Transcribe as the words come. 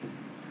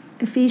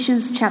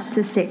Ephesians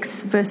chapter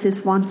 6,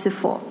 verses 1 to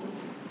 4.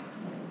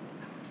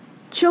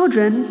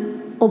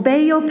 Children,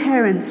 obey your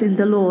parents in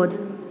the Lord,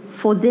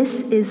 for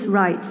this is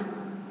right.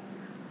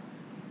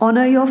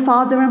 Honor your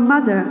father and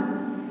mother,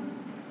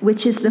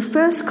 which is the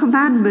first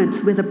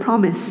commandment with a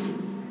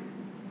promise,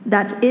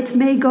 that it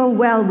may go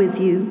well with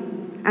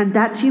you, and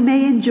that you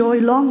may enjoy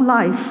long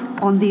life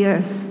on the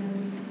earth.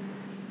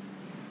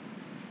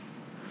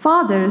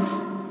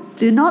 Fathers,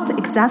 do not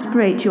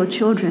exasperate your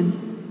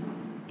children.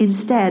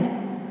 Instead,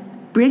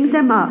 bring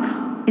them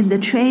up in the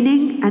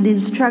training and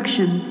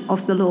instruction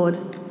of the Lord.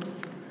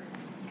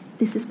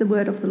 This is the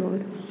word of the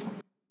Lord.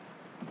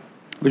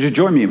 Would you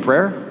join me in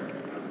prayer?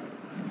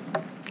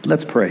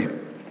 Let's pray.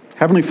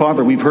 Heavenly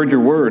Father, we've heard your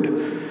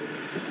word.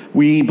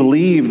 We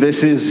believe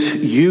this is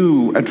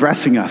you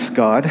addressing us,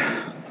 God.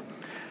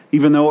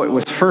 Even though it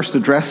was first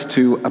addressed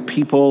to a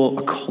people,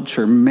 a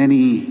culture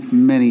many,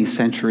 many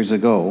centuries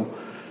ago,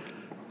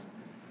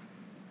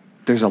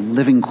 there's a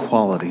living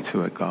quality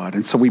to it, God.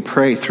 And so we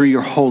pray through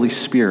your Holy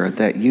Spirit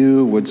that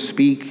you would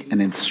speak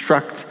and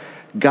instruct,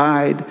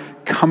 guide,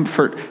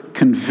 comfort,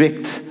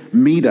 convict,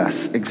 meet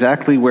us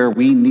exactly where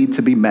we need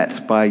to be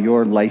met by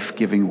your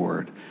life-giving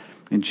word.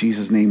 In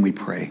Jesus' name we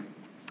pray.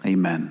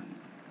 Amen.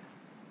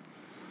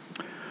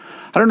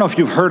 I don't know if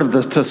you've heard of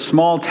the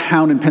small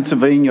town in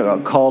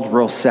Pennsylvania called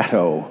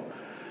Roseto.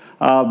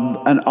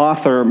 An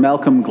author,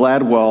 Malcolm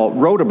Gladwell,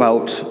 wrote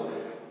about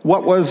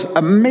what was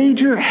a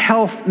major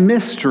health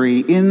mystery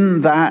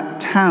in that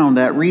town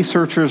that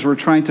researchers were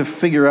trying to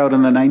figure out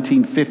in the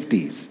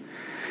 1950s.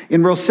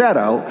 In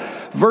Roseto,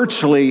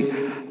 virtually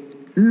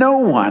no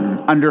one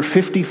under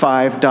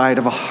 55 died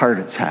of a heart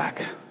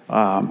attack.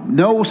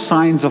 No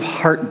signs of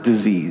heart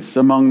disease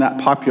among that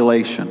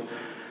population.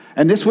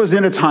 And this was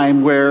in a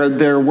time where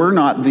there were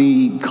not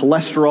the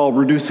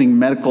cholesterol-reducing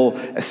medical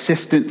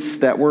assistance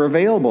that were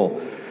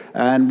available.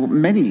 And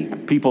many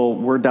people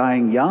were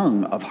dying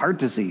young of heart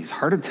disease,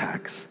 heart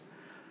attacks.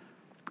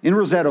 In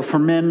Roseto, for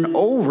men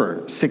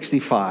over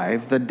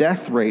 65, the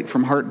death rate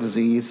from heart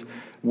disease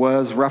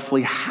was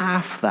roughly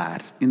half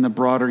that in the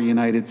broader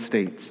United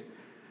States.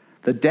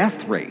 The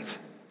death rate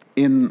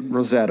in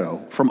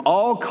Roseto from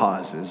all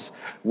causes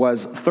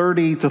was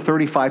 30 to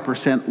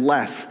 35%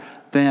 less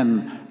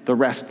than the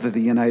rest of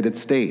the United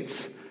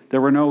States. There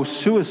were no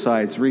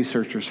suicides,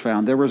 researchers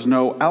found. There was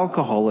no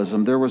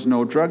alcoholism. There was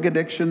no drug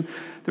addiction.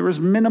 There was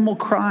minimal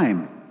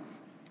crime.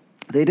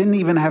 They didn't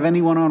even have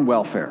anyone on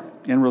welfare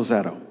in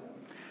Roseto.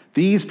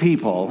 These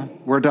people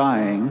were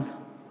dying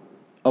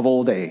of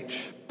old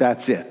age.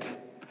 That's it.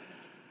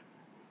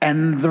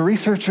 And the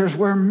researchers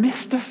were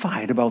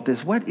mystified about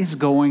this. What is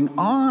going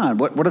on?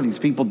 What are these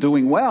people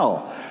doing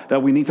well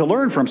that we need to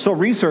learn from? So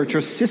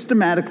researchers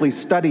systematically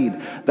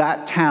studied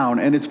that town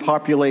and its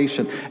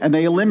population, and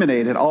they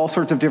eliminated all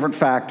sorts of different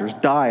factors.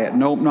 Diet,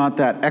 nope, not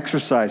that.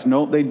 Exercise,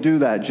 nope, they do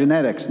that.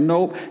 Genetics,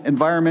 nope.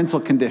 Environmental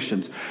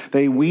conditions.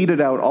 They weeded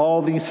out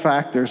all these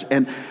factors,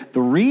 and the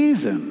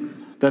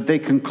reason that they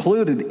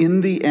concluded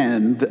in the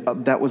end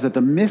that was that the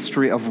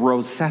mystery of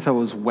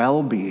Roseto's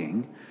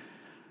well-being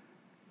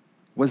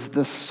was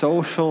the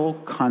social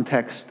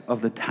context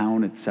of the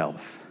town itself.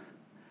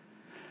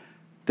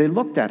 They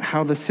looked at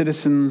how the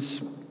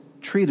citizens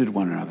treated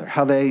one another,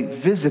 how they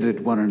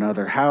visited one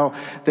another, how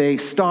they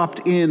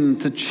stopped in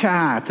to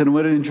chat and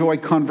would enjoy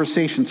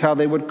conversations, how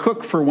they would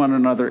cook for one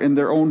another in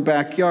their own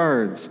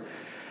backyards.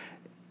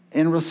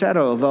 In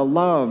Roseto, the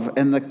love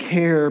and the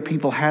care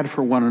people had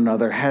for one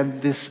another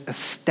had this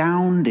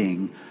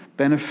astounding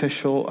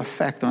beneficial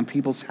effect on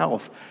people's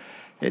health.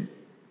 It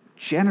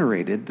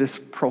generated this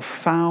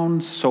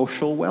profound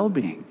social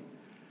well-being.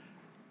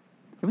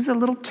 It was a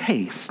little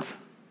taste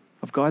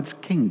of God's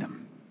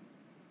kingdom,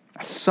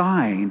 a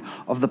sign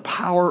of the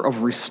power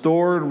of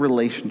restored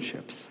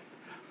relationships.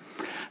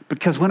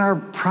 Because when our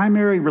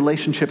primary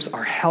relationships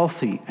are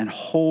healthy and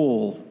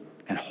whole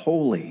and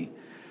holy,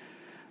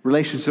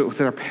 relationships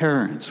with our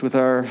parents, with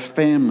our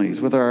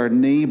families, with our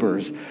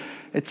neighbors,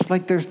 it's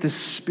like there's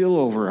this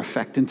spillover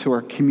effect into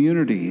our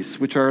communities,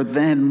 which are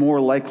then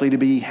more likely to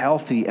be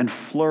healthy and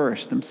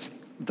flourish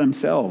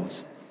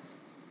themselves.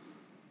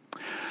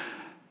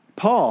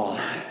 Paul,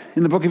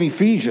 in the book of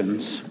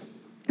Ephesians,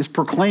 is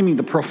proclaiming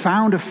the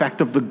profound effect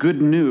of the good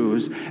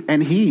news,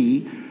 and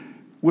he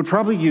would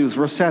probably use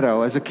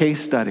Roseto as a case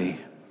study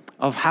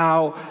of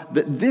how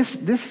this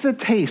is a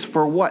taste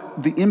for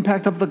what the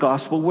impact of the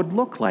gospel would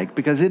look like,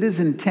 because it is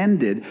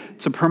intended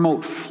to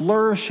promote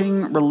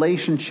flourishing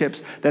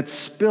relationships that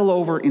spill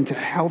over into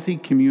healthy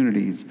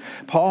communities.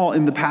 Paul,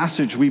 in the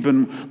passage we've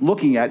been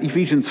looking at,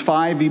 Ephesians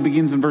 5, he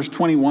begins in verse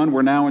 21,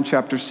 we're now in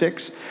chapter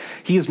 6.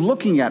 He is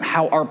looking at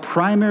how our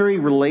primary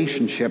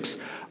relationships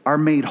are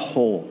made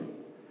whole.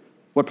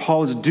 What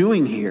Paul is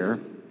doing here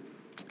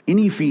in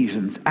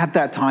Ephesians at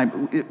that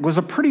time, it was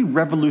a pretty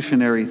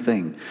revolutionary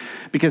thing,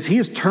 because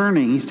he's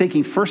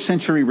taking first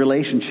century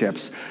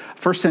relationships,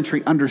 first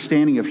century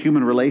understanding of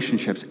human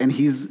relationships, and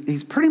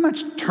he's pretty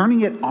much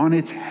turning it on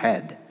its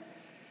head.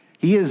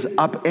 He is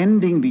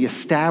upending the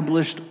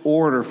established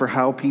order for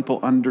how people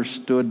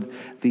understood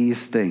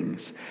these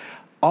things.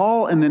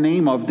 All in the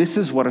name of, this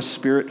is what a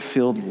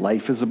Spirit-filled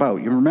life is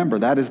about. You remember,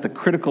 that is the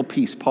critical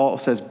piece. Paul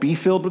says, be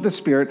filled with the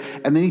Spirit,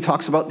 and then he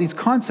talks about these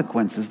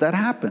consequences that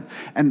happen.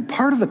 And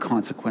part of the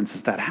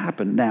consequences that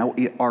happen now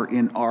are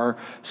in our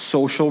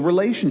social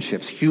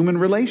relationships, human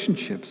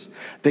relationships.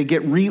 They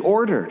get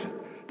reordered.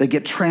 They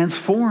get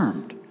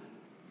transformed.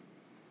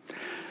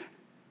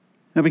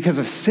 Now, because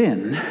of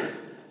sin,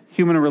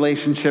 human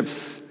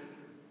relationships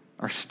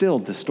are still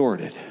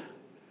distorted,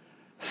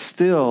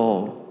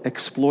 still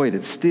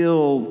exploited,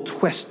 still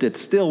twisted,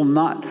 still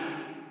not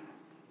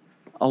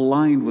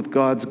aligned with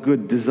God's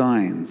good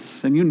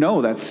designs. And you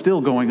know that's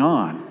still going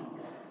on.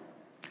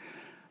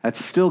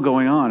 That's still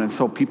going on, and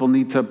so people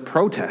need to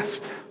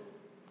protest.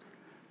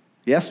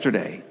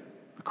 Yesterday,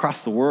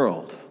 across the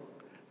world,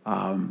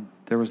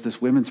 there was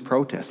this women's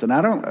protest. And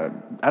I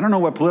don't know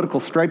what political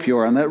stripe you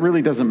are on. That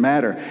really doesn't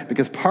matter,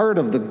 because part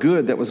of the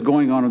good that was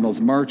going on in those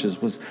marches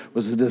was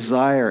a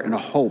desire and a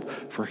hope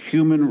for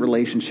human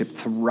relationship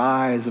to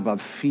rise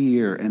above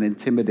fear and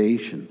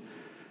intimidation.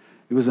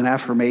 It was an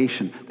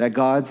affirmation that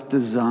God's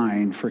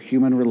design for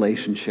human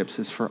relationships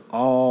is for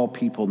all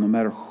people, no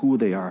matter who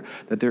they are,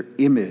 that their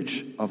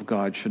image of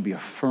God should be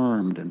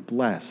affirmed and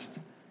blessed.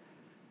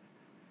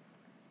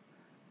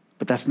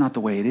 But that's not the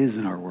way it is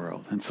in our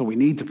world. And so we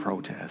need to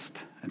protest.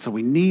 And so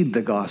we need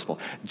the gospel.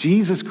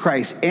 Jesus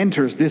Christ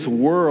enters this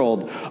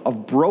world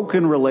of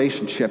broken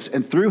relationships,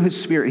 and through his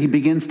Spirit, he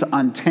begins to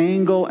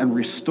untangle and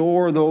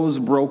restore those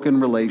broken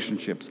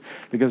relationships.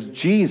 Because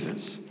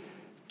Jesus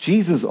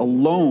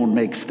alone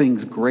makes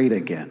things great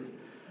again.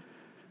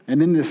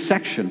 And in this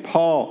section,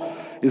 Paul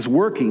is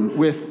working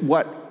with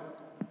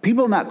what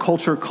people in that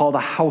culture call the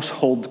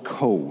household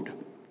code.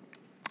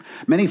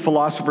 Many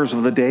philosophers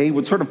of the day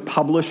would sort of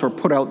publish or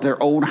put out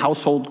their own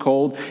household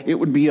code. It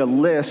would be a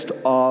list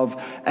of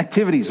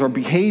activities or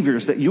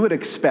behaviors that you would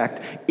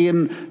expect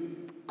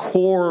in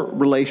core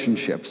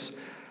relationships.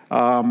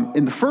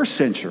 In the first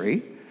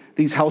century,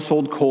 these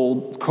household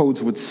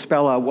codes would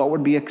spell out what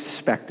would be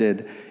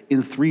expected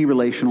in 3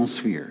 relational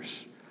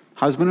spheres: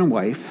 husband and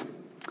wife,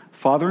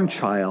 father and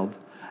child,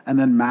 and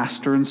then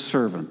master and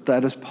servant.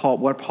 That is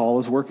what Paul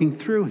is working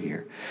through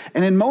here.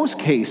 And in most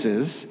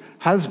cases,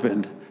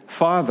 husband,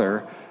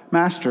 father,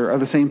 master are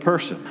the same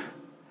person,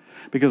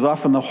 because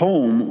often the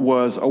home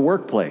was a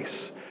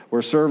workplace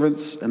where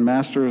servants and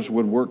masters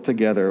would work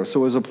together.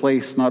 So it was a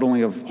place not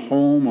only of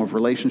home, of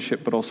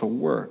relationship, but also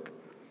work.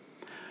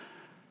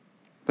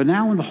 But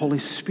now when the Holy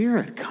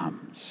Spirit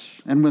comes,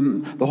 and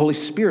when the Holy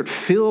Spirit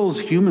fills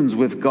humans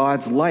with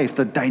God's life,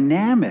 the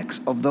dynamics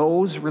of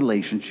those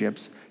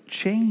relationships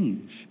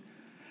change.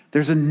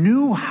 There's a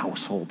new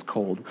household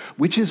code,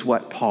 which is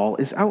what Paul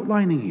is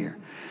outlining here.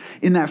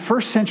 In that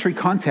first century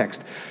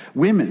context,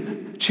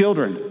 women,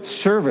 children,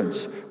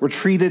 servants were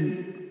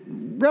treated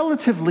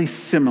relatively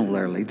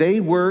similarly.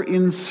 They were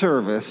in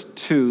service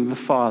to the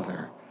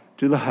father,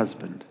 to the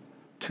husband,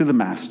 to the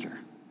master.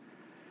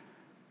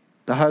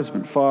 The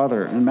husband,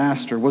 father, and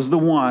master was the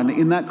one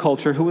in that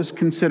culture who was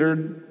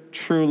considered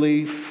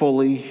truly,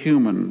 fully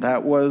human.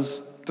 That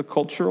was the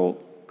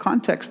cultural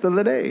context of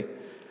the day.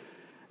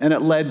 And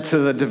it led to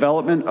the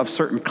development of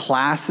certain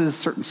classes,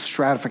 certain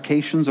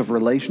stratifications of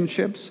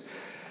relationships,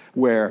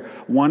 where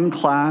one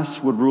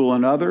class would rule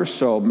another.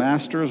 So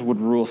masters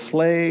would rule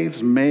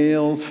slaves,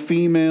 males,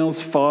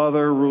 females,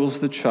 father rules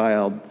the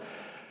child.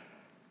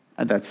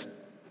 And that's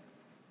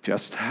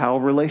just how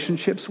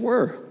relationships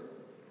were.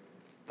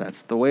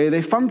 That's the way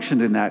they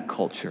functioned in that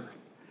culture.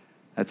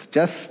 That's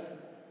just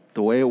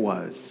the way it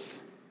was.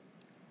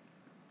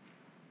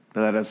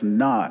 But that is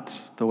not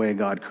the way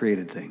God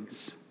created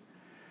things.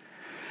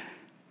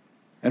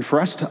 And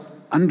for us to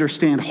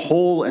understand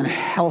whole and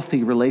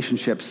healthy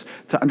relationships,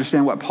 to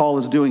understand what Paul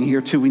is doing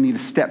here too, we need to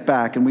step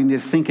back and we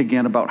need to think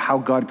again about how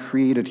God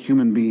created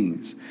human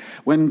beings.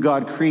 When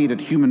God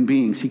created human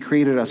beings, he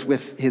created us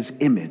with his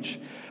image.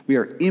 We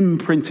are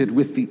imprinted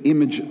with the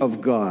image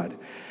of God.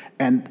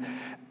 And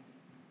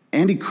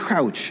Andy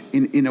Crouch,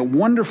 in a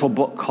wonderful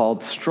book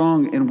called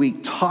Strong and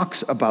Weak,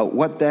 talks about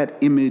what that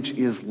image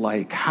is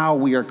like, how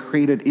we are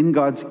created in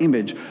God's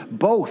image,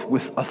 both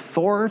with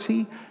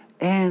authority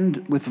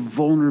and with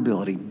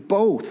vulnerability.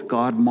 Both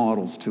God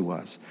models to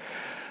us.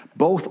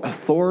 Both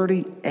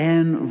authority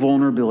and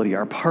vulnerability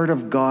are part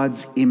of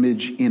God's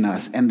image in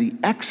us, and the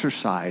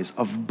exercise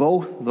of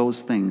both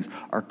those things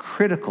are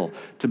critical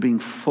to being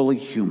fully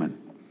human.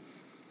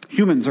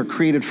 Humans are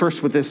created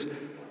first with this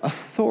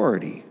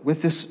authority,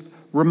 with this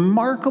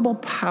remarkable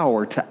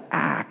power to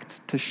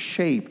act, to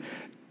shape,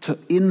 to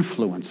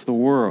influence the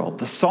world.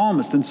 The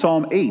psalmist in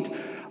Psalm 8,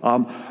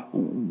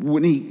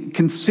 when he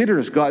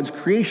considers God's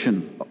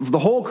creation, of the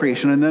whole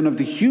creation, and then of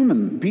the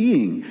human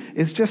being,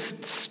 is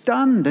just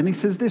stunned. And he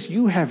says this: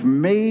 you have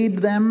made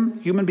them,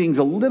 human beings,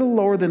 a little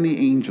lower than the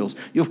angels.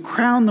 You've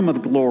crowned them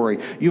with glory.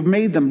 You've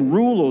made them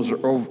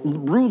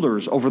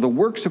rulers over the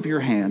works of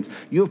your hands.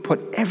 You have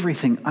put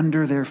everything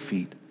under their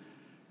feet.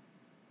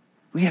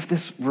 We have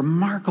this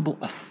remarkable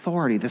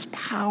authority, this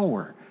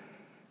power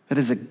that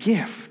is a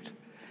gift.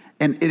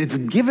 And it's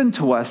given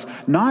to us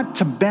not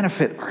to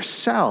benefit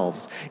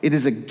ourselves. It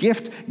is a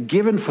gift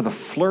given for the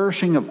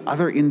flourishing of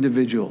other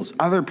individuals,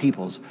 other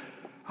peoples,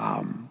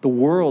 the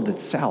world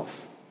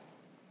itself.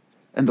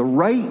 And the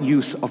right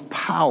use of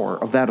power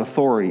of that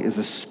authority is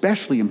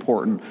especially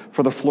important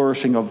for the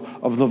flourishing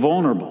of the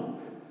vulnerable,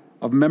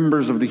 of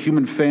members of the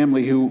human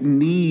family who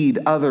need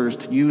others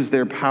to use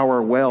their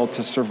power well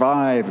to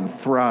survive and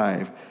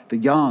thrive, the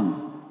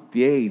young,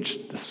 the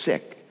aged, the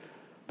sick,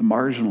 the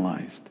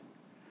marginalized.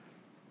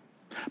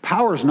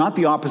 Power is not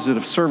the opposite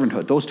of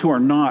servanthood. Those two are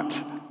not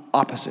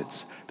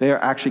opposites. They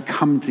are actually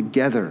come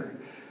together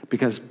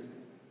because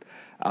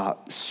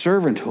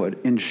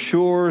servanthood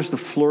ensures the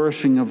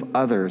flourishing of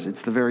others.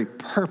 It's the very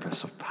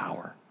purpose of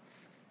power.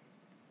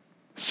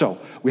 So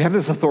we have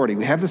this authority,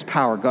 we have this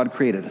power, God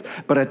created it.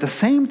 But at the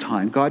same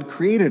time, God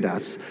created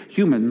us,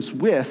 humans,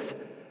 with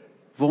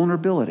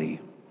vulnerability.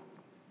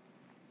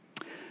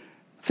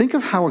 Think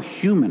of how a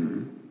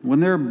human,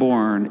 when they're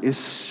born, is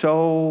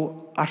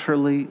so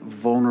utterly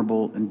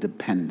vulnerable and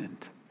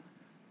dependent.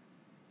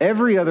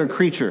 Every other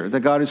creature that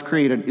God has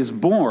created is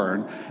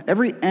born.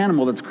 Every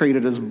animal that's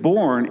created is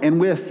born, and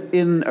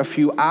within a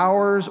few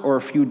hours or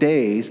a few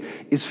days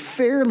is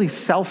fairly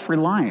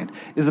self-reliant,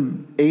 is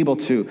able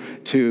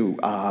to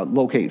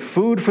locate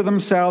food for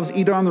themselves,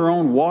 eat on their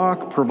own,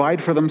 walk,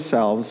 provide for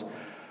themselves.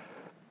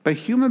 But a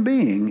human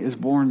being is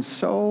born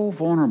so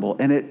vulnerable,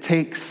 and it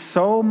takes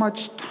so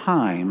much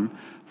time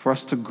for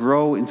us to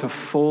grow into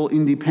full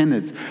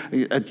independence.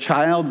 A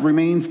child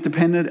remains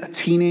dependent, a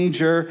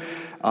teenager,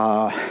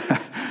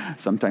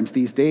 sometimes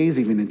these days,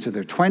 even into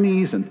their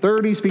 20s and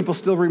 30s, people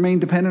still remain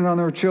dependent on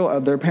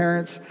their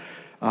parents.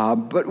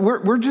 But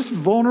we're just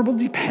vulnerable,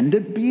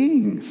 dependent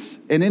beings.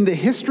 And in the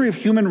history of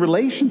human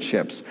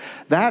relationships,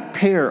 that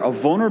pair of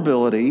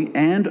vulnerability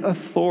and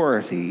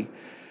authority,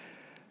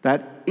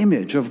 that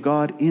image of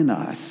God in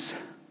us,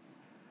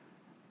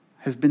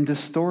 has been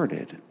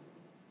distorted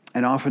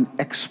and often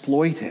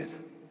exploited.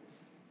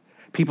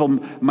 People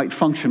might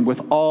function with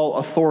all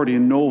authority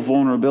and no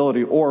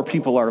vulnerability, or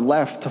people are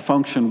left to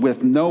function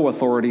with no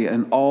authority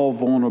and all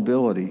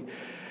vulnerability.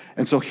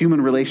 And so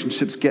human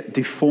relationships get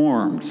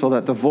deformed so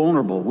that the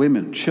vulnerable,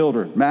 women,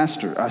 children,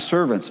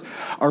 servants,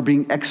 are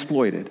being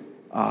exploited,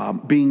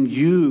 being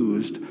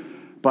used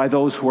by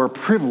those who are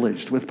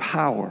privileged with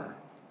power,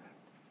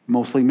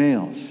 mostly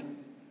males.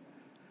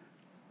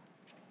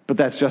 But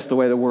that's just the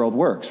way the world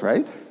works,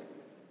 right?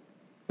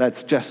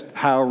 That's just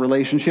how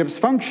relationships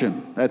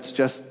function. That's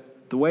just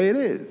the way it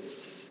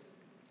is.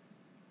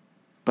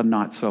 But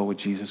not so with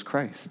Jesus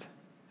Christ.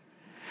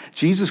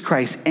 Jesus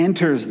Christ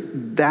enters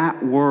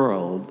that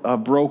world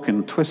of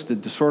broken,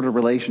 twisted, disordered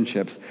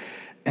relationships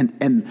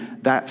and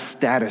that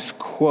status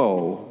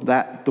quo,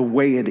 that the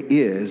way it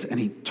is,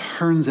 and he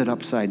turns it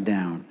upside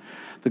down.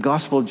 The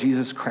gospel of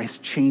Jesus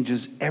Christ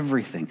changes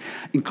everything,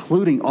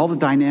 including all the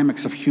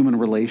dynamics of human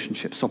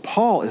relationships. So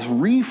Paul is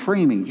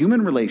reframing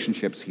human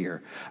relationships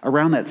here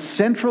around that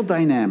central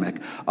dynamic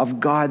of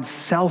God's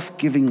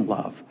self-giving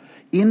love.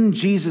 In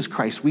Jesus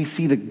Christ, we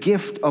see the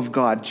gift of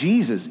God.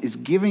 Jesus is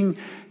giving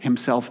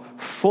himself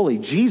fully.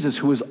 Jesus,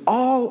 who is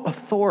all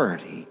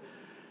authority,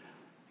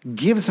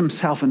 gives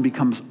himself and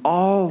becomes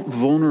all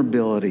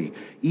vulnerability,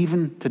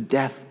 even to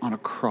death on a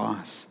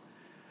cross.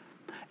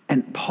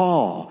 And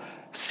Paul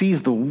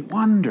sees the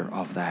wonder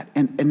of that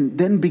and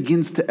then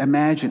begins to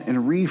imagine and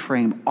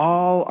reframe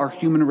all our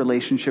human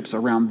relationships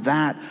around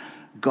that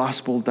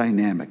gospel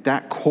dynamic,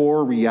 that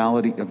core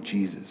reality of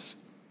Jesus.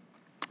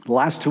 The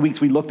last 2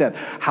 weeks we looked at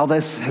how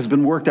this has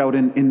been worked out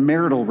in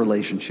marital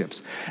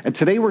relationships. And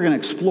today we're going to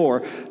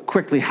explore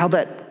quickly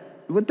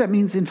what that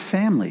means in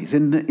families,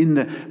 in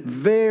the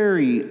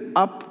very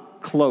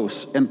up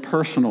close and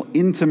personal,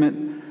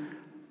 intimate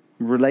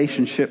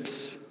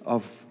relationships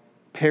of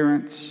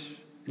parents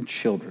and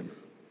children.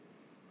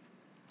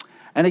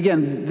 And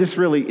again, this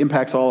really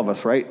impacts all of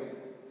us, right?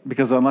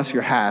 Because unless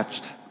you're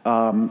hatched,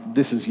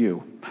 this is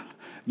you.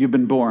 You've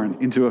been born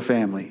into a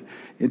family,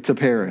 into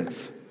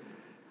parents.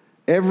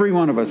 Every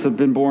one of us have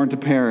been born to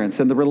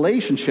parents, and the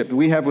relationship that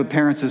we have with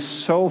parents is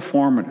so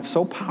formative,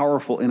 so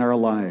powerful in our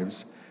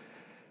lives.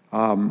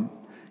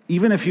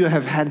 Even if you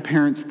have had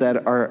parents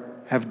that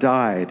have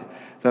died,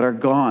 that are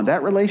gone,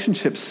 that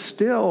relationship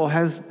still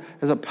has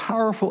a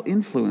powerful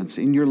influence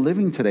in your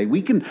living today.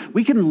 We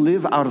can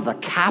live out of the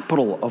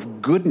capital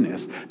of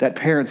goodness that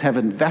parents have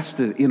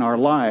invested in our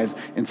lives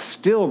and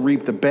still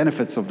reap the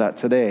benefits of that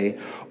today,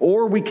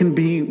 or we can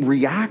be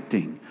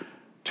reacting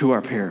to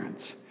our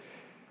parents.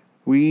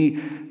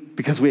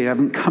 Because we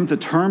haven't come to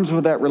terms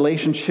with that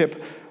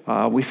relationship,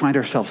 we find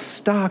ourselves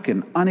stuck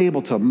and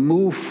unable to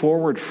move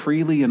forward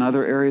freely in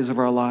other areas of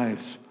our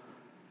lives.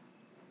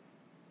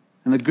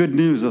 And the good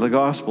news of the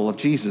gospel of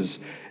Jesus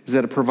is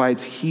that it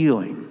provides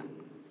healing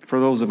for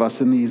those of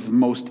us in these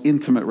most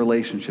intimate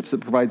relationships.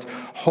 It provides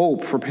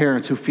hope for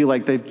parents who feel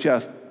like they've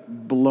just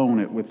blown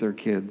it with their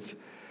kids.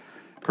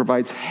 It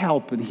provides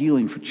help and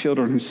healing for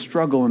children who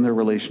struggle in their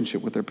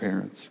relationship with their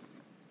parents.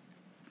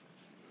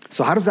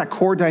 So how does that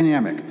core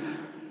dynamic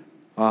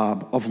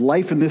of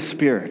life in this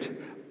spirit,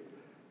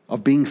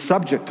 of being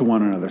subject to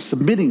one another,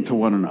 submitting to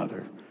one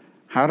another.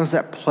 How does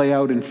that play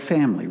out in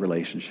family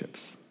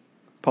relationships?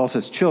 Paul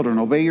says, children,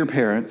 obey your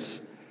parents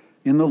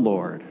in the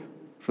Lord,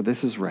 for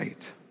this is right.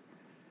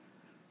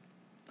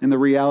 In the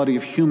reality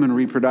of human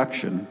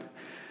reproduction,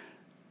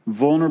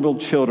 vulnerable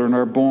children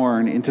are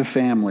born into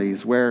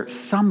families where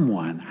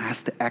someone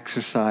has to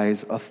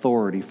exercise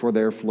authority for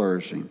their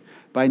flourishing.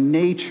 By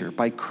nature,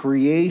 by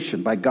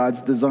creation, by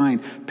God's design,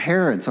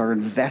 parents are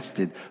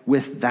invested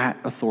with that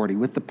authority,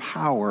 with the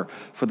power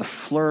for the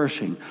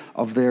flourishing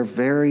of their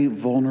very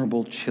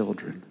vulnerable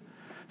children.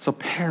 So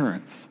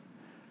parents,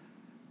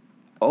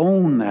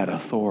 own that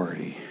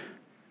authority.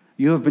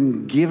 You have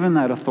been given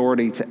that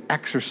authority to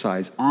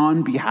exercise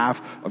on behalf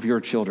of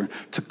your children,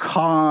 to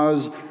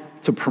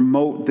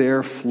promote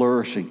their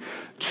flourishing.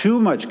 Too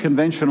much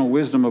conventional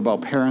wisdom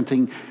about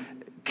parenting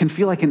can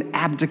feel like an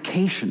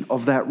abdication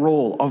of that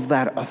role, of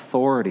that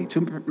authority.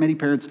 Too many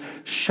parents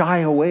shy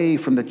away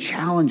from the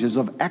challenges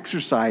of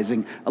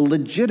exercising a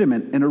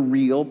legitimate and a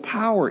real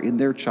power in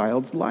their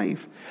child's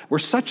life. We're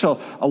such a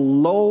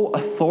low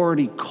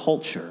authority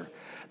culture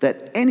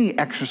that any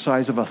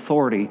exercise of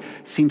authority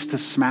seems to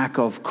smack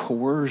of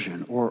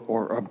coercion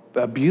or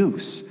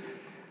abuse.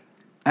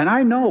 And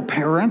I know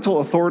parental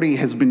authority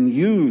has been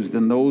used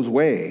in those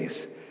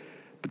ways,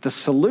 but the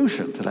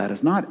solution to that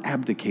is not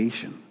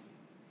abdication.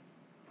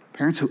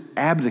 Parents who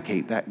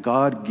abdicate that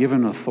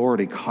God-given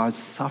authority cause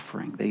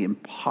suffering. They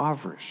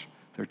impoverish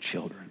their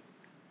children.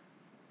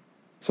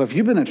 So if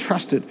you've been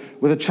entrusted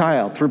with a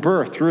child through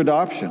birth, through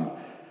adoption,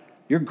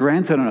 you're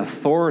granted an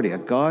authority, a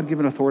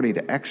God-given authority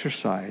to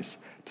exercise,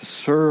 to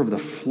serve the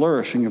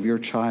flourishing of your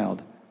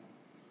child.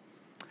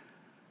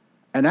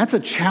 And that's a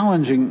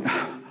challenging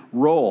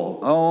role.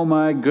 Oh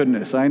my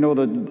goodness, I know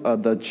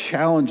the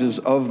challenges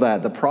of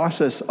that. The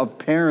process of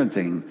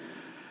parenting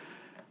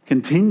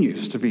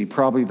continues to be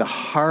probably the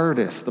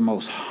hardest, the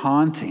most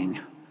haunting,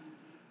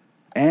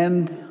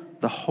 and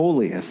the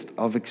holiest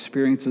of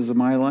experiences of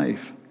my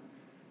life.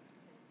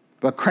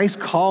 But Christ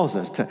calls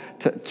us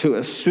to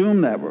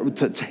assume that,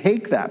 to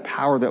take that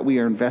power that we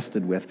are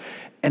invested with,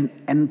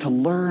 and to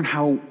learn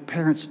how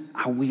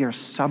we are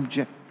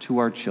subject to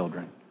our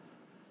children.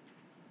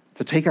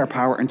 To take our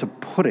power and to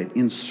put it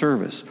in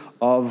service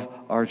of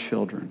our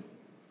children.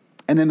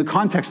 And in the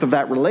context of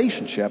that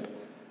relationship,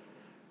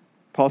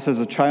 Paul says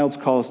a child's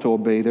call is to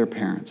obey their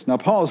parents. Now,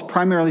 Paul is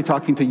primarily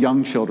talking to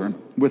young children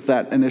with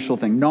that initial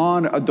thing,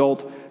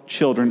 non-adult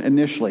children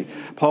initially.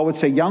 Paul would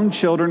say, young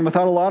children,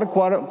 without a lot of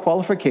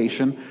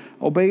qualification,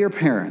 obey your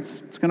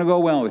parents. It's going to go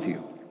well with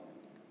you.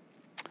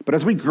 But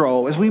as we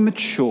grow, as we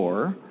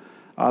mature,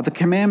 the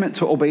commandment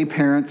to obey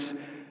parents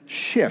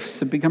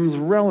shifts. It becomes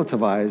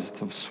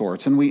relativized of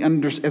sorts.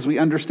 And as we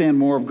understand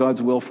more of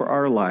God's will for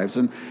our lives,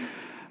 and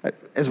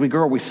as we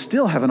grow, we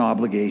still have an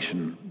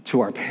obligation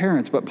to our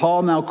parents. But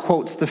Paul now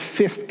quotes the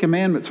fifth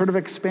commandment, sort of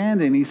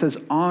expanding. He says,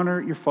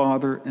 honor your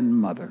father and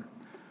mother.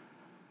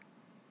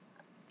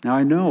 Now,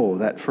 I know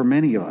that for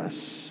many of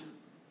us,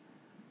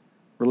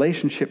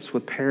 relationships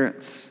with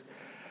parents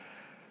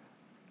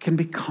can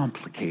be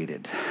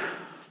complicated,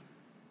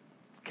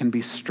 can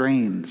be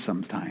strained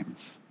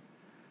sometimes,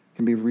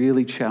 can be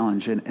really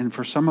challenging. And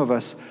for some of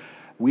us,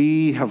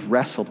 we have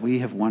wrestled, we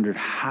have wondered,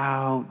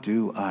 how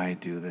do I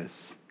do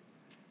this?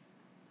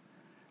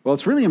 Well,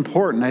 it's really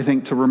important, I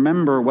think, to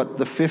remember what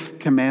the fifth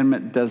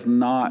commandment does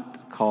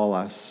not call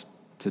us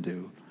to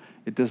do.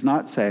 It does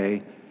not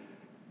say,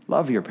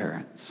 love your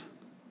parents.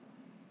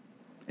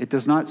 It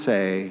does not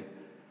say,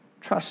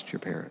 trust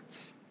your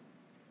parents.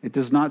 It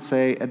does not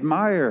say,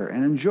 admire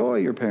and enjoy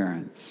your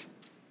parents.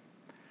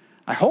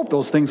 I hope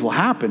those things will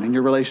happen in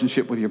your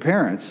relationship with your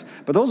parents,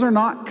 but those are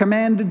not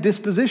commanded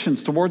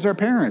dispositions towards our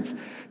parents.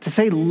 To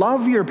say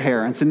love your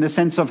parents in the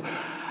sense of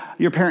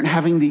your parent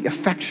having the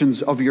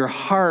affections of your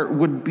heart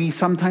would be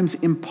sometimes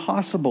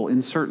impossible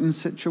in certain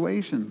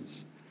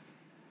situations,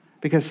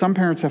 because some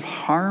parents have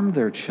harmed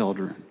their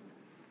children.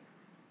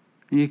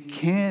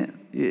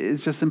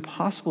 It's just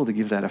impossible to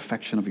give that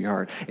affection of your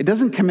heart. It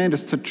doesn't command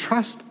us to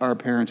trust our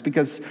parents,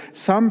 because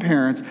some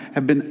parents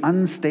have been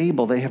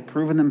unstable. They have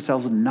proven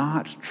themselves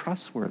not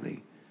trustworthy.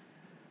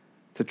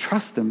 To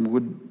trust them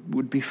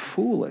would be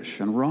foolish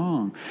and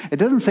wrong. It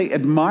doesn't say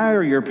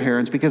admire your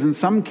parents, because in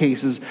some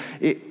cases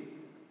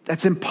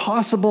that's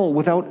impossible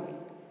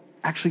without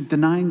actually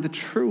denying the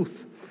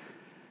truth,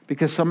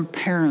 because some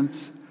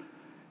parents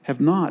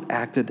have not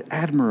acted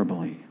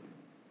admirably.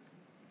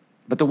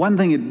 But the one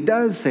thing it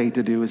does say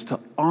to do is to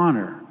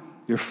honor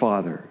your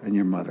father and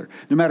your mother.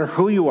 No matter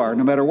who you are,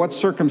 no matter what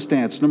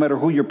circumstance, no matter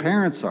who your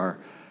parents are,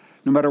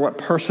 no matter what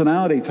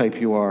personality type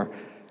you are,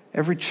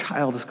 every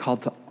child is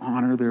called to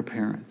honor their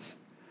parents.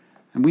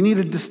 And we need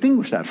to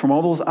distinguish that from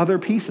all those other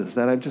pieces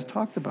that I've just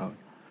talked about.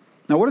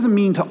 Now, what does it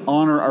mean to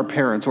honor our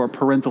parents or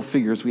parental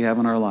figures we have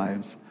in our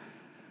lives?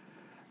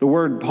 The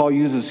word Paul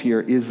uses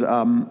here is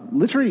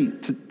literally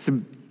to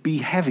be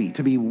heavy,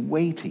 to be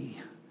weighty.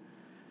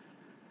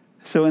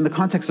 So in the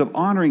context of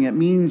honoring, it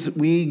means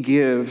we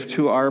give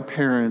to our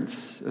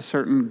parents a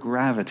certain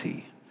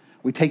gravity.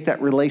 We take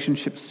that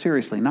relationship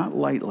seriously, not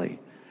lightly.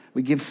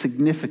 We give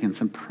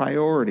significance and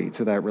priority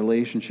to that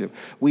relationship.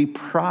 We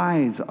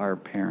prize our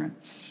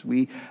parents.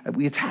 We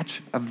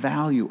attach a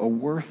value, a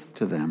worth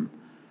to them.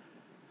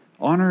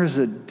 Honor is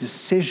a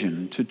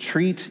decision to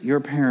treat your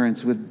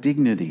parents with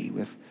dignity,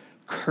 with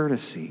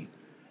courtesy.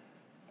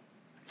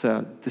 It's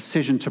a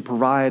decision to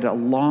provide a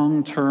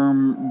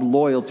long-term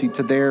loyalty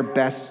to their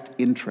best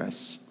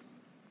interests.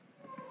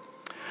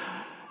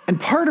 And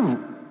part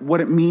of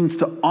what it means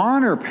to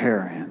honor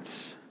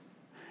parents,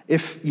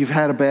 if you've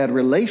had a bad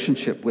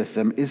relationship with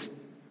them, is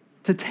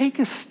to take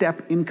a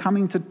step in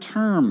coming to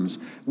terms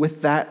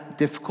with that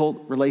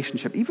difficult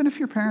relationship, even if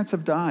your parents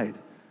have died.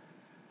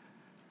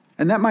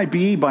 And that might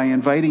be by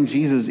inviting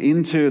Jesus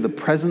into the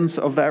presence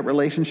of that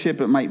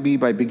relationship. It might be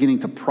by beginning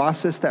to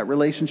process that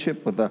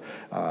relationship with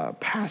a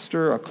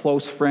pastor, a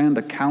close friend,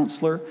 a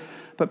counselor.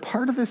 But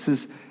part of this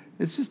is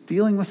just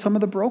dealing with some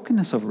of the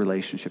brokenness of a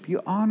relationship.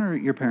 You honor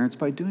your parents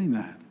by doing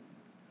that.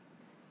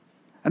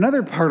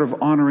 Another part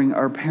of honoring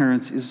our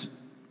parents is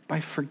by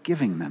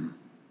forgiving them.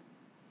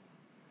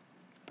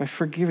 By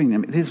forgiving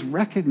them. It is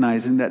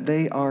recognizing that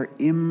they are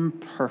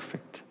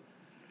imperfect,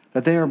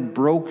 that they are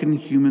broken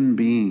human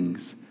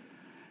beings.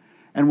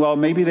 And while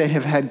maybe they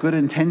have had good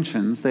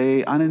intentions,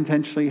 they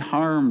unintentionally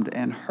harmed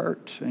and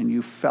hurt, and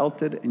you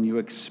felt it and you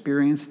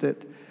experienced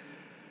it.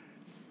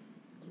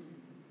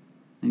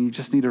 And you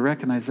just need to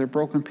recognize they're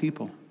broken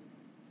people.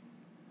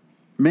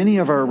 Many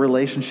of our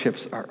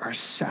relationships are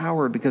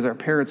soured because our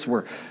parents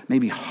were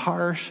maybe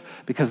harsh,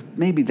 because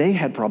maybe they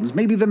had problems.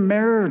 Maybe the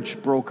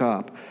marriage broke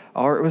up,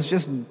 or it was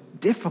just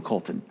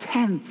difficult and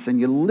tense, and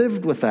you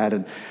lived with that,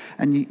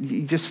 and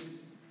you just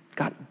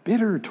got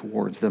bitter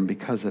towards them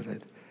because of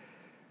it.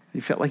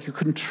 You felt like you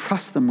couldn't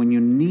trust them when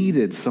you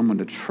needed someone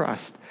to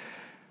trust.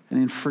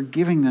 And in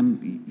forgiving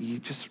them, you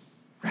just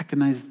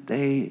recognize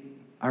they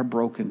are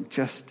broken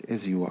just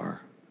as you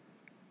are.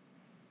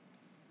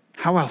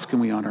 How else can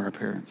we honor our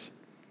parents?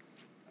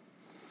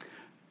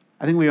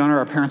 I think we honor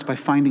our parents by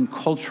finding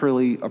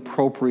culturally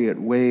appropriate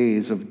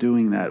ways of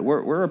doing that.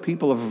 We're a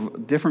people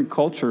of different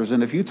cultures,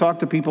 and if you talk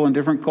to people in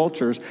different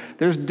cultures,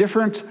 there's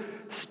different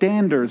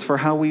standards for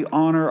how we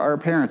honor our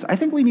parents. I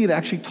think we need to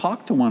actually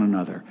talk to one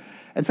another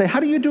and say, how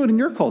do you do it in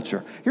your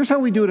culture? Here's how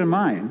we do it in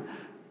mine.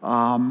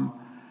 And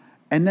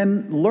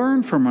then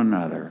learn from one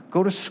another.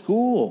 Go to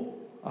school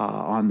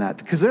on that,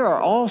 because there are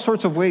all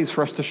sorts of ways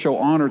for us to show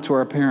honor to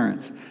our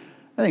parents.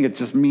 I think it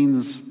just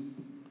means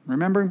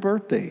remembering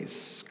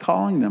birthdays,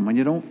 calling them when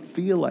you don't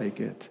feel like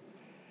it.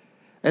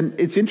 And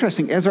it's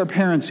interesting, as our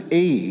parents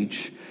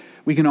age,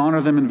 we can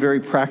honor them in very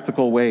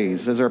practical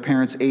ways. As our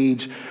parents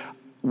age,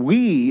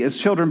 we as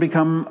children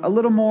become a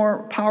little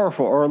more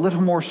powerful or a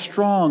little more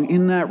strong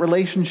in that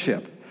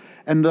relationship.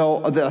 And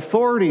though the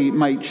authority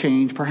might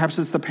change, perhaps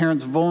it's the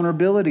parent's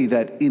vulnerability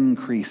that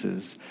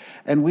increases.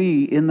 And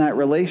we, in that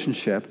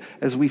relationship,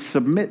 as we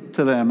submit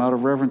to them out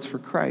of reverence for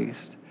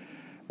Christ,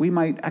 we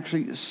might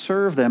actually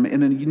serve them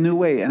in a new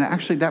way. And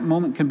actually, that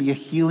moment can be a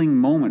healing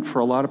moment for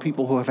a lot of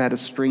people who have had a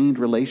strained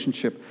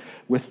relationship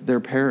with their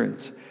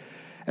parents.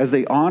 As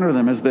they honor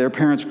them, as their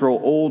parents grow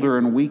older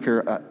and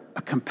weaker,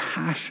 a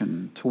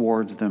compassion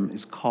towards them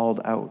is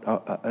called out,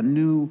 a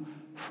new,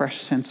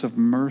 fresh sense of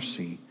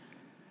mercy.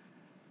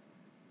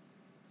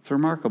 It's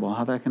remarkable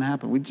how that can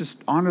happen. We just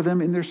honor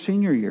them in their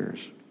senior years.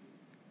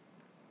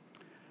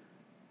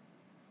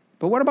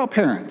 But what about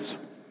parents?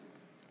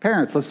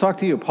 Parents, let's talk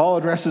to you. Paul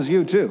addresses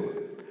you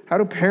too. How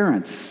do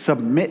parents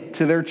submit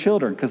to their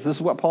children? Because this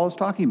is what Paul is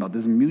talking about,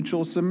 this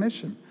mutual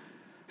submission.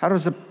 How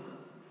does a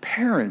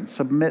parent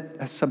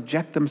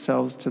subject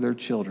themselves to their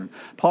children?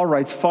 Paul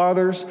writes,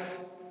 fathers,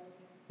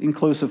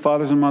 inclusive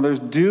fathers and mothers,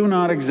 do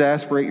not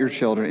exasperate your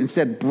children.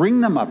 Instead,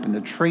 bring them up in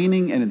the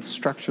training and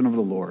instruction of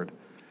the Lord.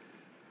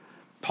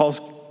 Paul's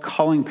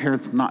calling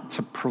parents not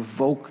to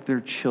provoke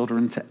their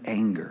children to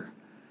anger.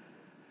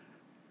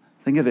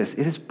 Think of this.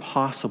 It is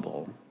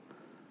possible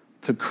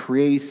to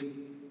create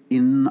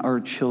in our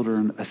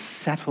children a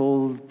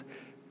settled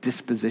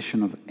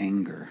disposition of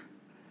anger,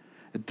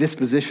 a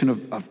disposition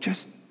of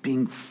just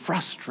being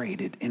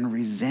frustrated and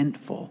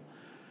resentful.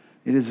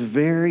 It is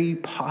very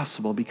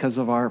possible because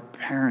of our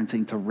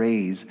parenting to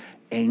raise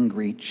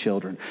angry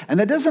children. And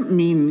that doesn't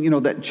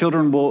mean, that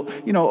children will,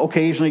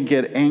 occasionally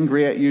get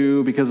angry at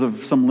you because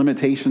of some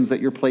limitations that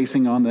you're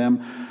placing on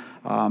them.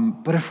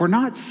 But if we're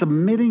not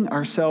submitting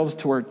ourselves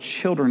to our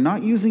children,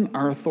 not using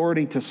our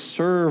authority to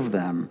serve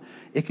them,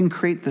 it can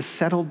create the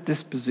settled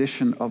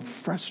disposition of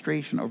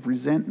frustration, of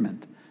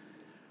resentment.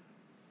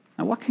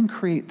 Now, what can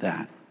create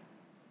that?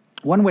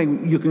 One way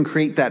you can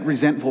create that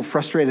resentful,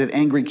 frustrated,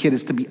 angry kid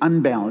is to be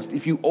unbalanced.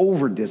 If you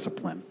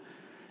over-discipline,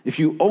 if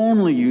you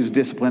only use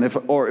discipline, if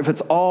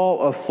it's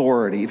all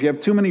authority, if you have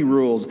too many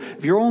rules,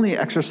 if you're only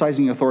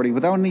exercising authority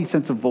without any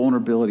sense of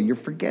vulnerability, you're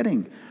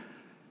forgetting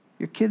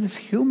your kid is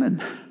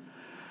human.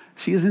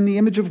 She is in the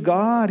image of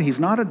God.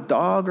 He's not a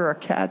dog or a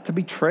cat to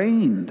be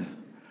trained.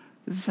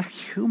 This is a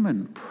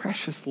human,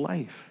 precious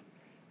life.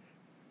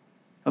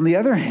 On the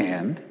other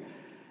hand,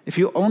 if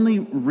you only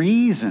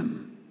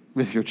reason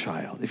with your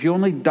child, if you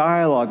only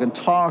dialogue and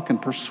talk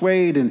and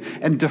persuade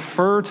and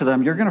defer to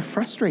them, you're going to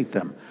frustrate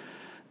them.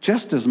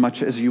 just as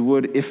much as you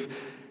would if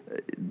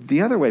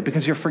the other way,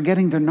 because you're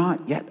forgetting they're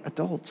not yet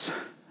adults.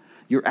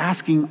 You're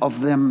asking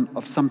of them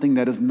of something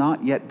that is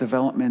not yet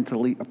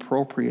developmentally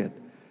appropriate.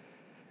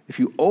 If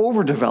you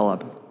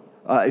overdevelop,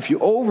 if you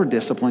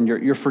over-discipline,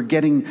 you're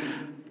forgetting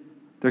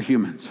they're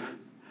humans.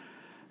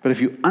 But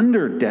if you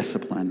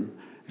under-discipline,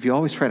 if you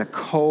always try to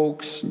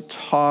coax and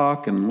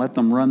talk and let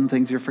them run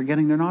things, you're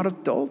forgetting they're not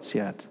adults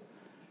yet.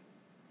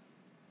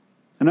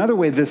 Another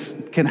way this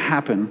can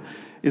happen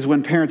is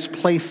when parents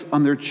place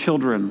on their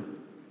children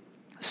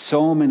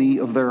so many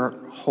of their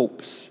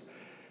hopes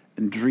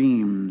and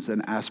dreams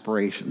and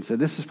aspirations. And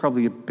this is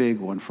probably a big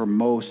one for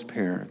most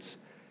parents.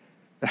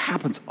 It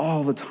happens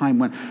all the time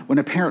when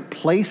a parent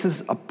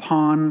places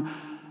upon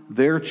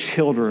their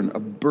children a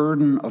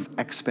burden of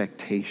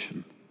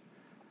expectation,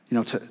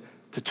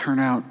 to turn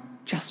out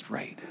just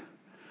right,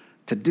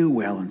 to do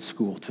well in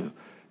school,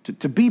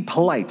 to be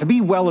polite, to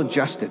be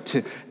well-adjusted,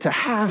 to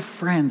have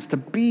friends, to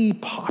be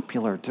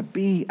popular, to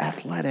be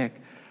athletic,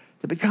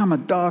 to become a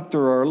doctor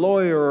or a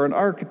lawyer or an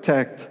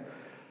architect.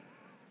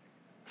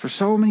 For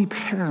so many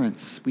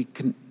parents, we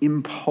can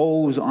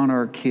impose on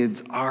our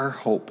kids our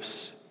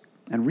hopes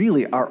and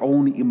really our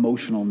own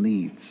emotional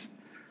needs.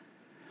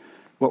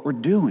 What we're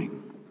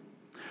doing,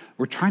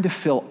 we're trying to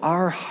fill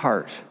our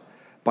heart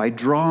by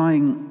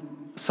drawing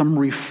some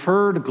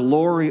referred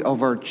glory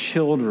of our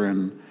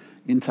children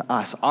into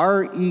us.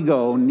 Our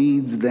ego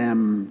needs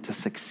them to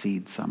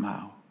succeed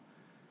somehow.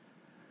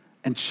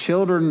 And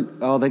children,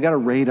 they got a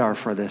radar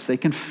for this. They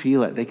can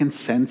feel it. They can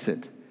sense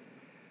it.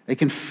 They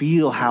can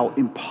feel how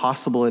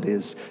impossible it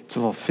is to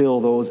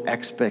fulfill those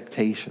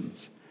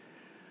expectations.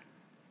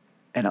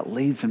 And it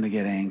leads them to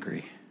get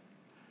angry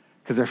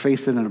because they're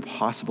faced in an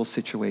impossible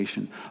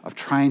situation of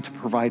trying to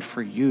provide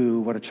for you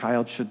what a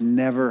child should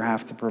never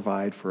have to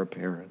provide for a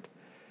parent.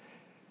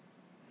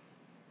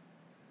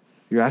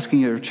 You're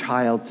asking your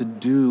child to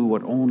do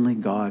what only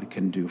God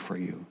can do for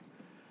you.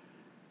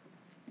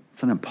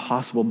 It's an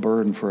impossible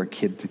burden for a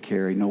kid to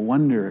carry. No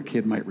wonder a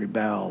kid might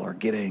rebel or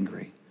get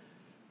angry.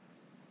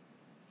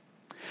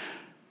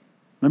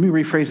 Let me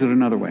rephrase it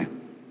another way.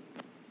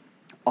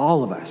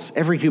 All of us,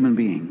 every human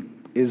being,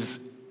 is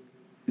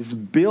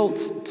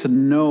built to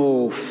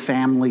know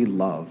family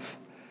love.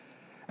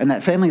 And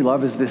that family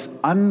love is this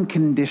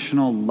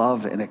unconditional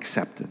love and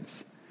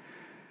acceptance.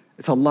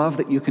 It's a love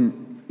that you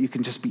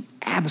can just be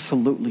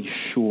absolutely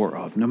sure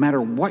of, no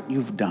matter what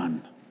you've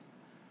done.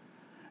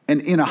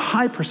 And in a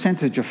high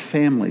percentage of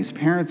families,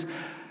 parents,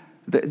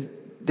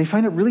 they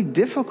find it really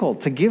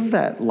difficult to give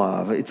that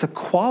love. It's a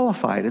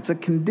qualified, it's a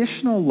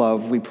conditional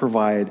love we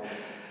provide.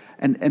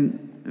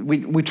 And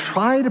we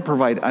try to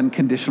provide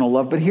unconditional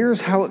love, but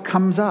here's how it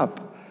comes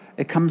up.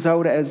 It comes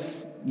out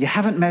as you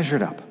haven't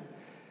measured up.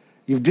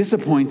 You've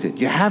disappointed.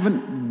 You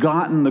haven't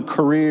gotten the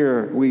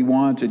career we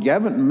wanted. You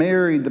haven't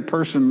married the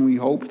person we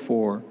hoped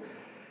for.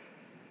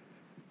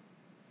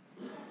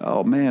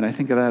 Oh man, I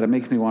think of that. It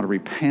makes me want to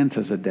repent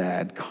as a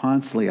dad.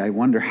 Constantly, I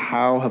wonder,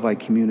 how have I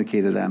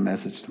communicated that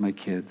message to my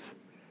kids?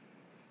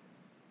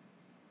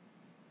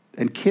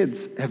 And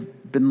kids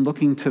have been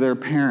looking to their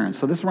parents.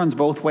 So this runs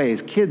both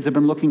ways. Kids have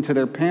been looking to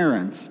their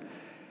parents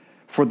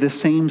for this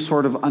same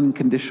sort of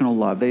unconditional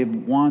love. They've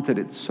wanted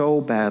it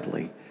so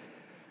badly.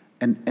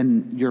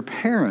 And your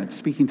parents,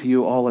 speaking to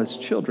you all as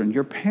children,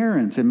 your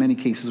parents in many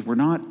cases were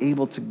not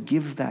able to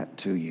give that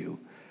to you.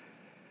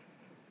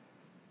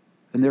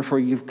 And therefore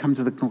you've come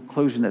to the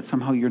conclusion that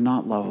somehow you're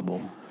not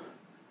lovable.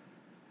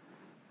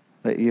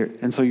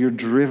 And so you're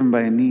driven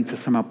by a need to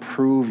somehow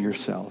prove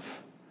yourself.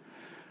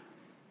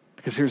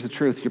 Because here's the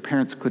truth, your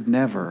parents could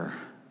never,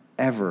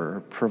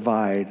 ever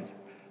provide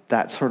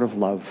that sort of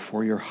love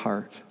for your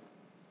heart.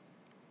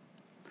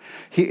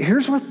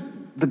 Here's what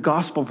the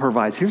gospel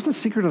provides. Here's the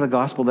secret of the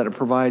gospel, that it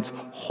provides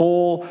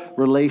whole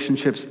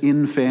relationships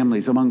in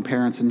families among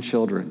parents and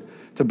children.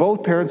 To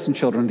both parents and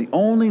children, the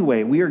only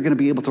way we are going to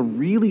be able to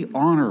really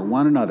honor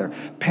one another,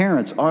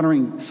 parents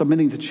honoring,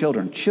 submitting to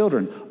children,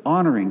 children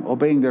honoring,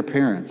 obeying their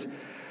parents,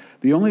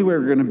 the only way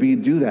we're going to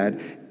do that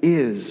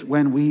is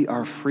when we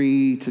are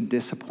free to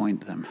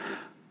disappoint them.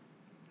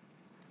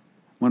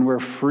 When we're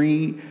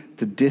free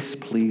to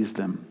displease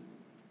them.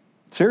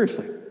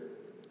 Seriously.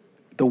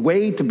 The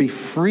way to be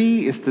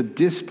free is to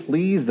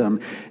displease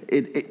them.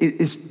 It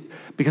is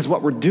because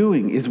what we're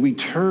doing is we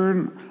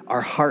turn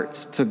our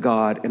hearts to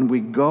God and we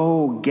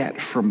go get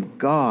from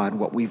God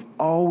what we've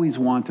always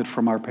wanted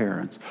from our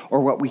parents, or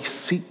what we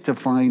seek to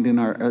find in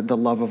the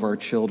love of our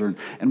children.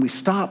 And we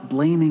stop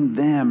blaming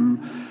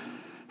them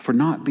for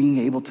not being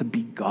able to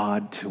be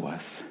God to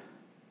us.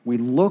 We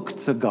look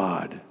to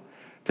God,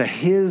 to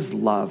His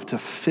love to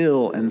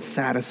fill and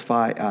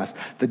satisfy us.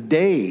 The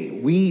day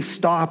we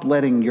stop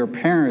letting your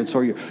parents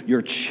or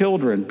your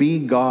children be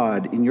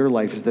God in your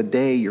life is the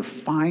day you're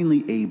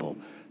finally able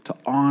to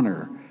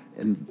honor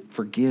and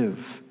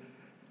forgive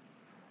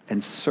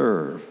and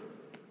serve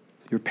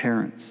your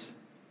parents,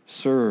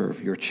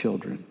 serve your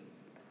children.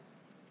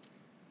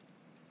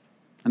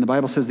 And the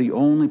Bible says the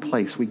only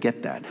place we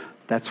get that,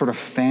 That sort of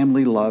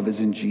family love is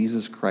in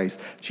Jesus Christ.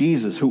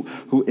 Jesus, who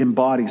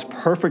embodies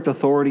perfect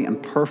authority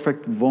and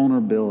perfect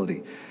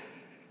vulnerability.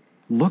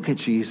 Look at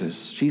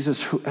Jesus.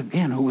 Jesus, who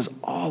was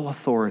all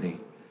authority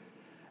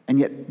and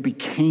yet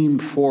became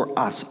for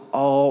us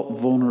all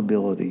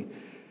vulnerability,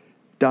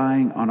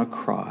 dying on a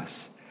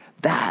cross.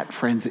 That,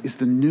 friends, is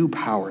the new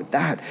power.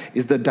 That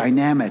is the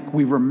dynamic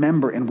we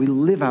remember and we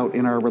live out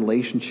in our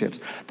relationships.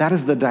 That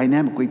is the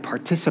dynamic we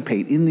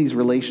participate in these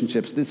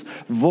relationships. This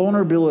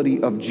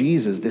vulnerability of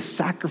Jesus, this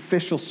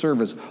sacrificial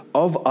service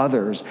of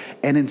others,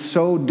 and in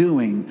so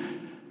doing,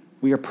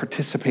 we are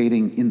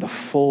participating in the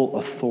full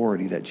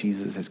authority that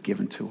Jesus has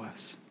given to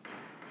us.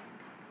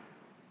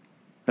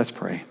 Let's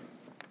pray.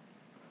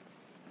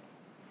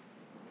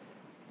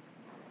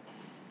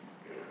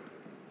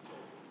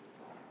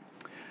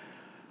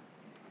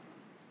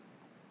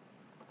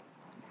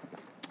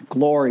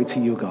 Glory to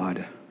you,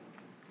 God.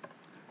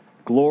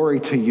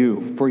 Glory to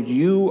you, for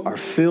you are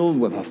filled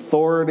with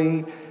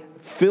authority,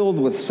 filled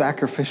with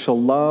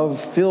sacrificial love,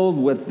 filled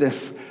with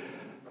this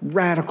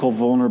radical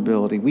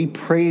vulnerability. We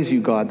praise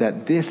you, God,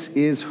 that this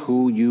is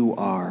who you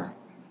are.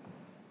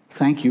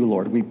 Thank you,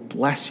 Lord. We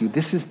bless you.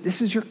 This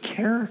is your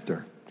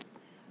character.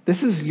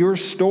 This is your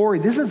story.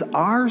 This is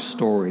our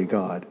story,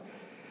 God.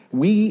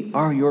 We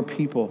are your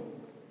people.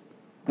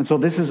 And so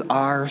this is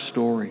our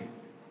story.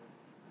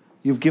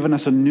 You've given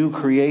us a new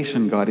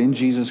creation, God, in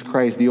Jesus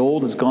Christ. The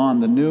old is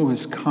gone, the new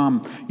has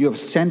come. You have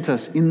sent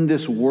us in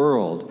this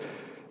world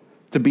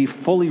to be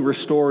fully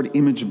restored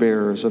image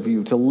bearers of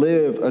you, to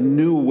live a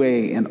new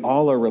way in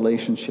all our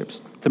relationships,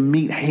 to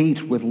meet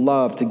hate with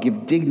love, to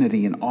give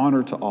dignity and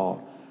honor to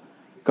all.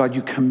 God,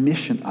 you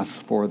commission us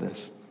for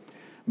this.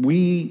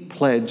 We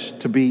pledge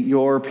to be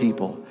your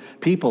people,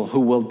 people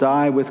who will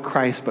die with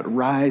Christ but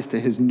rise to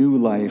his new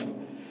life.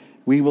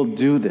 We will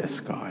do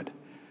this, God.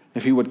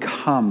 If you would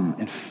come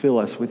and fill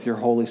us with your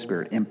Holy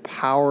Spirit,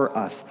 empower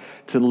us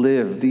to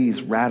live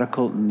these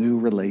radical new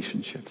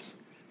relationships.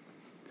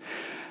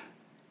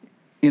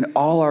 In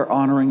all our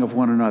honoring of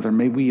one another,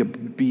 may we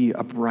be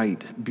a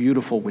bright,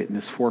 beautiful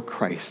witness for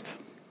Christ.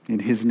 In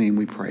his name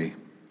we pray.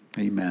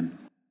 Amen.